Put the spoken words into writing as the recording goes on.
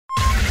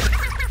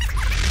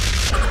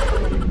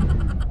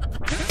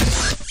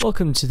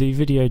Welcome to the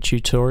video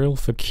tutorial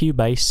for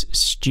Cubase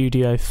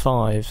Studio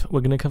 5.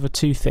 We're going to cover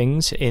two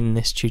things in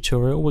this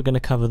tutorial. We're going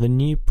to cover the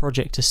new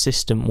Project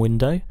Assistant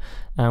window,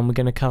 and we're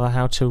going to cover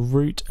how to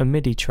route a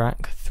MIDI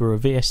track through a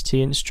VST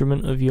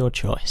instrument of your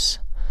choice.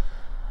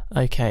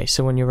 Okay,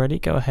 so when you're ready,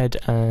 go ahead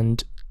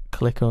and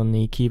click on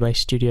the Cubase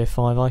Studio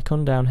 5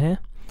 icon down here,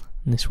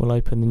 and this will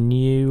open the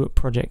new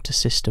Project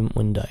Assistant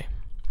window.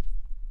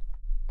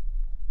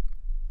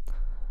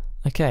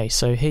 Okay,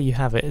 so here you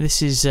have it.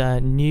 This is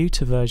new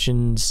to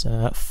versions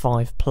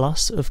 5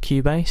 plus of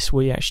Cubase.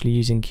 We're actually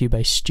using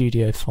Cubase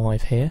Studio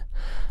 5 here,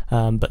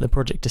 but the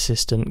Project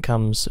Assistant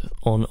comes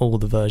on all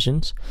the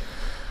versions.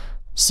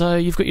 So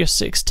you've got your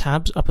 6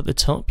 tabs up at the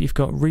top. You've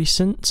got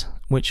Recent,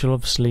 which will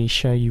obviously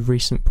show you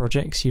recent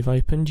projects you've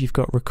opened. You've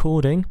got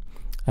Recording.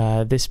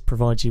 This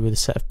provides you with a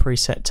set of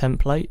preset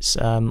templates.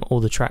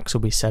 All the tracks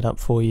will be set up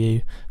for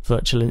you.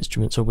 Virtual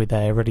instruments will be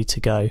there ready to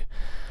go.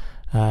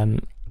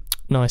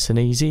 Nice and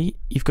easy.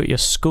 You've got your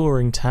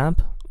Scoring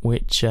tab,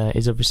 which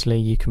is obviously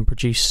you can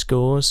produce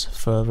scores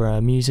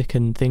for music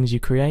and things you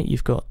create.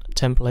 You've got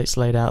templates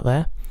laid out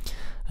there.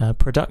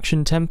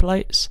 Production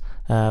templates,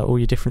 all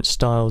your different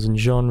styles and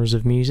genres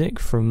of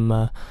music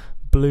from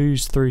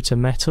blues through to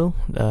metal.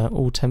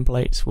 All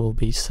templates will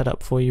be set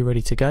up for you,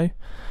 ready to go.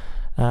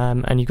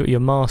 And you've got your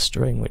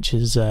Mastering, which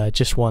is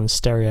just one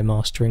stereo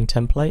mastering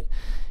template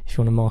if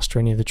you want to master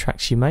any of the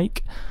tracks you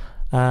make.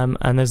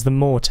 And there's the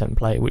More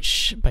template,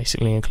 which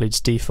basically includes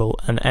default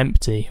and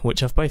empty,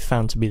 which I've both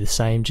found to be the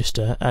same, just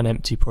an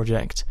empty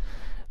project.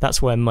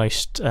 That's where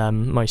most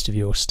of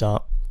you will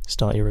start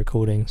your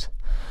recordings.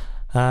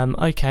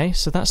 Okay,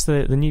 so that's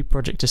the new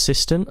Project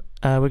Assistant.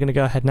 We're going to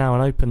go ahead now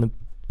and open the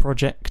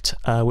project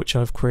which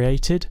I've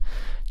created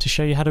to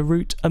show you how to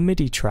route a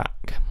MIDI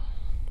track.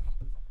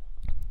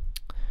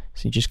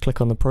 So you just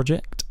click on the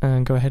project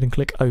and go ahead and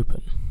click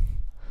Open.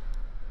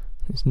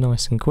 It's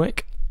nice and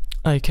quick.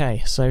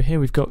 Okay, so here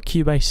we've got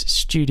Cubase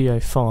Studio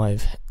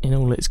 5 in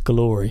all its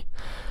glory.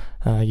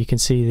 You can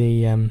see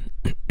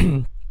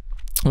the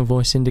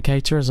voice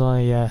indicator as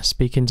I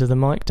speak into the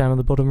mic down at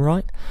the bottom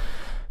right.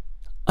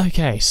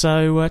 Okay,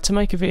 so to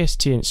make a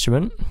VST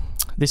instrument,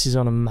 this is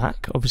on a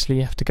Mac. Obviously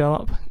you have to go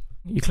up,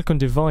 you click on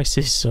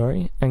Devices,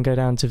 and go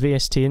down to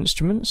VST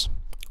Instruments,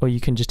 or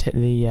you can just hit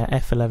the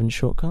F11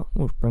 shortcut.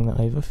 We'll bring that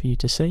over for you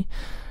to see.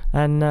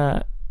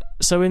 And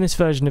so in this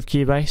version of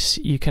Cubase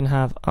you can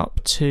have up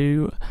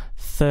to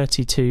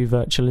 32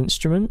 virtual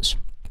instruments,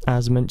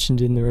 as mentioned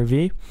in the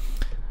review.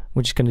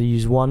 We're just going to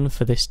use one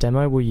for this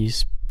demo. We'll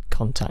use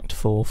Contact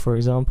 4 for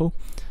example.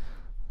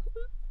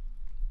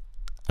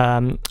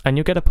 And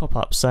you'll get a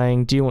pop-up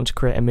saying, do you want to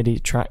create a MIDI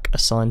track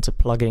assigned to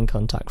plugin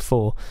Contact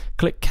 4?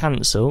 Click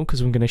Cancel, because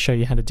I'm going to show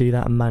you how to do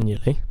that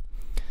manually.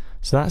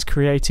 So that's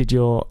created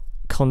your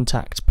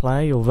Contact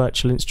Play, or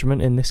virtual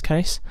instrument in this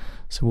case.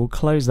 So we'll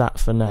close that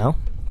for now.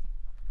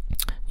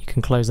 You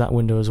can close that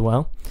window as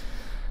well.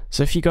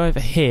 So if you go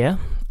over here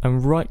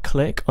and right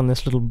click on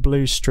this little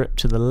blue strip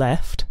to the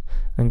left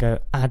and go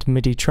Add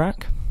MIDI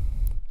Track,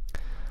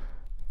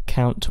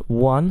 count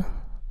 1,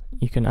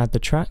 you can add the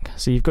track.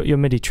 So you've got your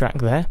MIDI track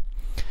there.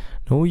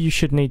 And all you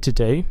should need to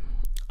do,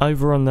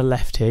 over on the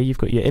left here, you've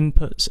got your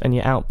inputs and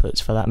your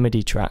outputs for that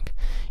MIDI track.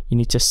 You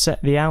need to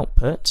set the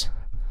output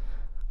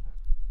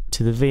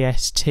to the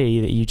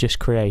VST that you just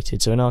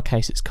created. So in our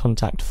case it's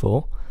Contact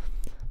 4.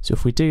 So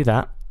if we do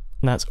that,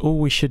 that's all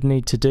we should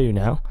need to do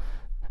now.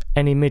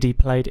 Any MIDI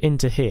played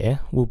into here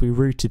will be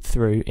routed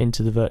through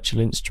into the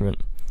virtual instrument.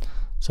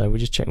 So we'll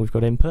just check we've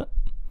got input.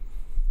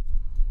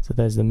 So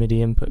there's the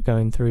MIDI input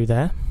going through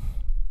there.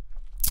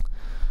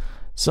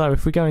 So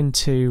if we go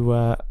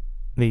into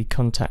the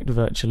Contact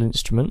virtual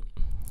instrument,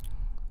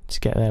 to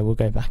get there we'll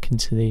go back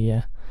into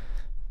the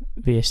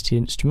VST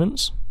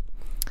instruments.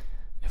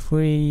 If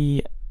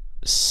we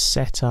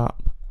set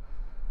up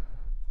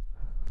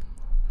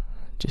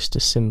just a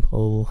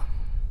simple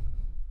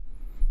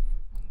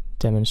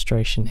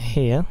demonstration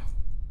here.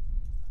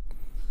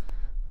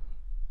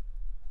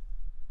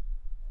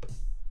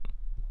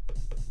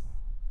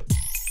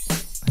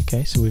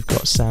 Okay, so we've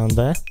got sound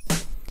there.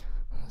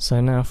 So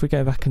now if we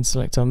go back and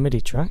select our MIDI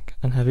track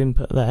and have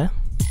input there,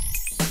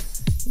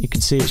 you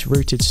can see it's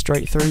routed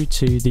straight through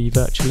to the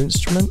virtual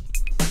instrument.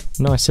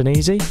 Nice and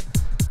easy.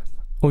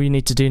 All you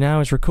need to do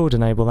now is record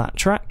enable that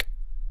track,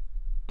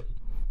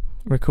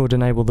 record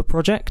enable the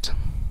project,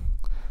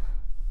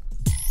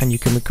 and you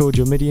can record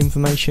your MIDI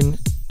information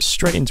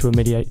straight into a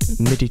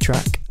MIDI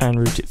track and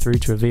route it through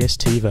to a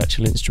VST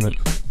virtual instrument.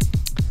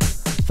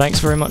 Thanks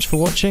very much for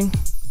watching.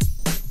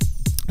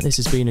 This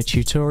has been a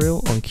tutorial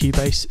on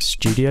Cubase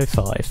Studio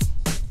 5.